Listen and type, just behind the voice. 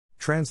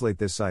Translate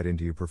this site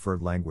into your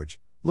preferred language.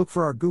 Look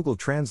for our Google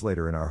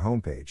Translator in our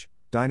homepage,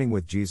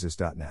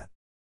 diningwithjesus.net.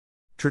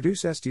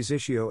 Traduce este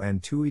sitio en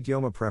tu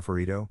idioma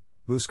preferido,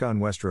 busca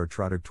nuestro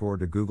traductor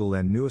de Google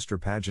en nuestra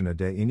página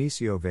de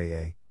inicio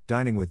va,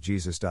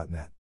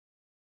 diningwithjesus.net.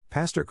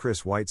 Pastor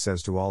Chris White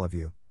says to all of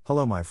you,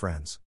 hello my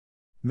friends.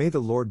 May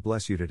the Lord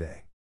bless you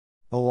today.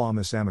 Hola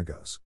mis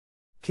amigos.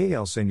 Que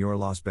el Señor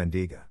los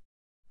bendiga.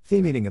 The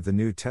meaning of the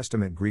New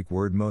Testament Greek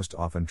word most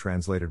often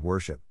translated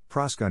worship,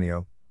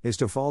 proskuneo, is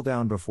to fall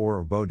down before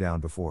or bow down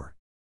before.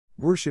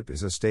 Worship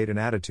is a state and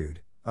attitude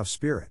of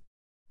spirit.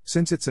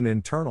 Since it's an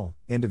internal,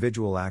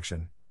 individual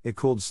action, it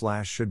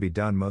should be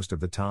done most of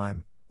the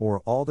time,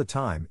 or all the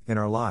time, in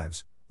our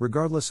lives,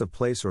 regardless of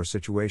place or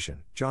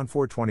situation. John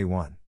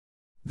 4:21.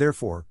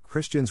 Therefore,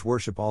 Christians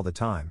worship all the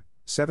time,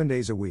 7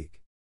 days a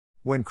week.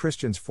 When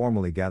Christians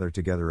formally gather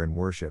together in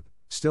worship,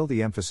 still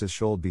the emphasis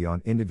should be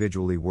on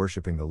individually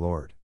worshiping the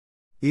Lord.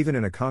 Even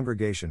in a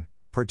congregation,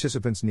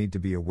 participants need to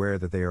be aware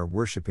that they are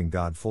worshiping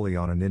God fully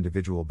on an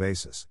individual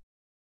basis.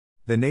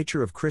 The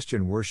nature of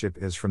Christian worship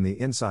is from the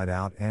inside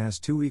out and has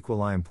two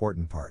equally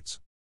important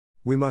parts.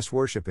 We must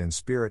worship in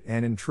spirit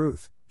and in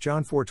truth,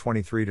 John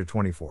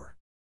 4:23-24.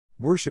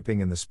 Worshipping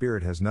in the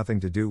spirit has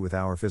nothing to do with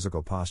our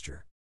physical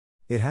posture.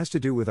 It has to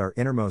do with our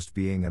innermost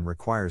being and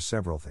requires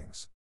several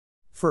things.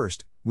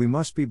 First, we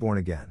must be born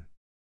again.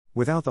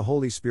 Without the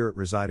Holy Spirit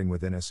residing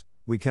within us,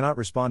 we cannot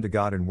respond to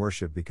God in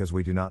worship because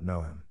we do not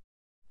know Him.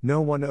 No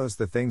one knows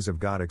the things of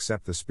God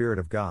except the Spirit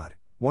of God,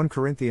 1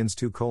 Corinthians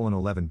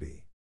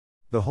 2:11b.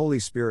 The Holy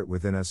Spirit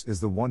within us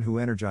is the one who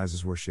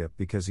energizes worship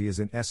because He is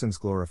in essence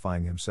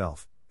glorifying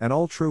Himself, and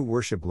all true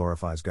worship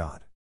glorifies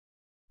God.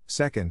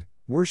 Second,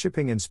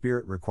 worshiping in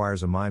spirit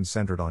requires a mind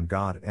centered on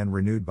God and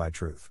renewed by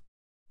truth.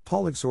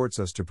 Paul exhorts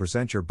us to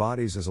present your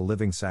bodies as a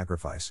living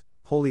sacrifice,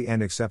 holy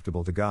and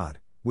acceptable to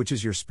God, which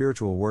is your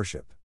spiritual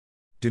worship.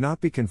 Do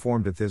not be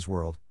conformed to this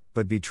world,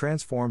 but be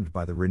transformed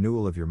by the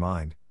renewal of your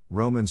mind,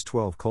 Romans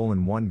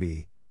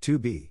 12:1b,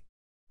 2b.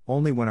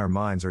 Only when our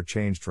minds are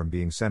changed from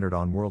being centered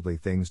on worldly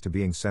things to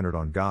being centered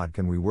on God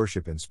can we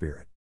worship in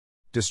spirit.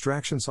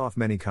 Distractions of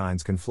many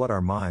kinds can flood our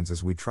minds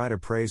as we try to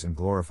praise and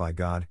glorify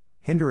God,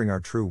 hindering our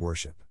true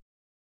worship.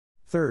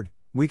 Third,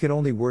 we can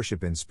only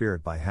worship in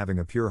spirit by having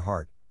a pure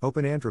heart,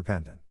 open and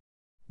repentant.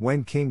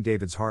 When King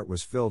David's heart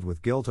was filled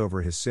with guilt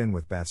over his sin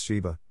with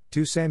Bathsheba,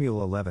 2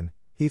 Samuel 11,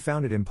 he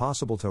found it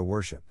impossible to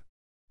worship.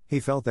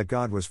 He felt that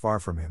God was far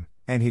from him,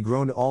 and he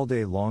groaned all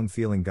day long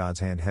feeling God's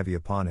hand heavy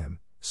upon him,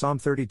 Psalm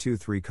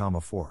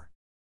 32:3-4.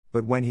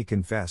 But when he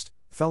confessed,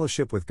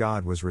 fellowship with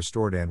God was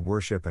restored and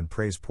worship and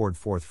praise poured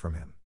forth from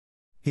him.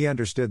 He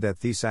understood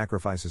that the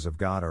sacrifices of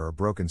God are a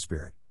broken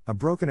spirit, a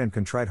broken and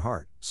contrite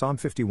heart, Psalm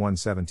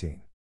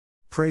 51:17.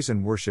 Praise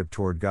and worship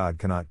toward God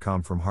cannot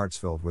come from hearts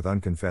filled with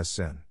unconfessed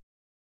sin.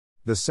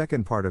 The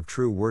second part of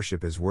true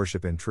worship is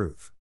worship in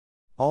truth.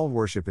 All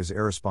worship is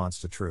a response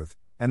to truth,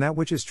 and that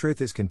which is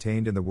truth is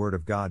contained in the Word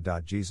of God.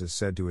 Jesus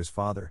said to his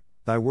Father,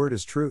 Thy word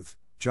is truth,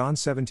 John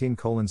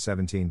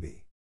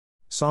 17:17b.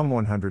 Psalm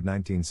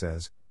 119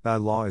 says, Thy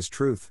law is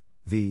truth,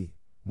 v.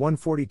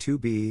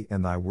 142b,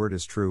 and Thy word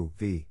is true,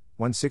 v.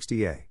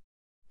 160a.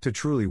 To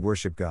truly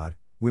worship God,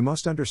 we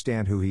must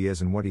understand who He is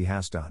and what He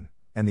has done,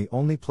 and the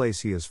only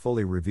place He has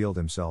fully revealed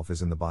Himself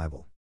is in the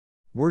Bible.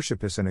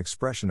 Worship is an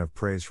expression of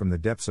praise from the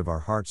depths of our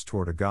hearts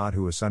toward a God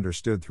who is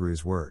understood through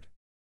His Word.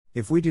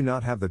 If we do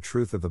not have the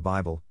truth of the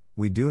Bible,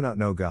 we do not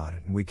know God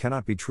and we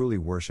cannot be truly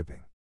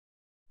worshiping.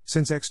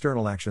 Since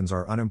external actions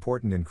are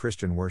unimportant in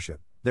Christian worship,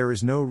 there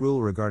is no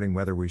rule regarding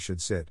whether we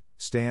should sit,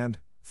 stand,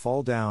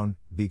 fall down,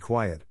 be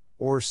quiet,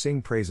 or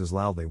sing praises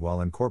loudly while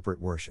in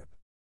corporate worship.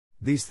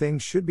 These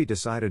things should be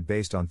decided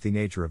based on the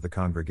nature of the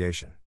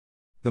congregation.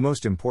 The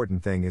most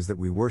important thing is that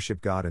we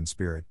worship God in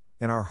spirit,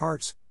 in our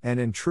hearts, and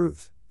in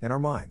truth, in our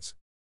minds.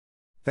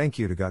 Thank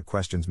you to Got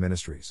Questions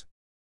Ministries.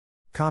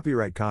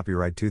 Copyright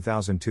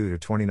 2002 to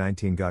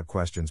 2019 Got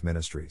Questions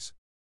Ministries.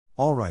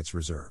 All rights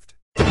reserved.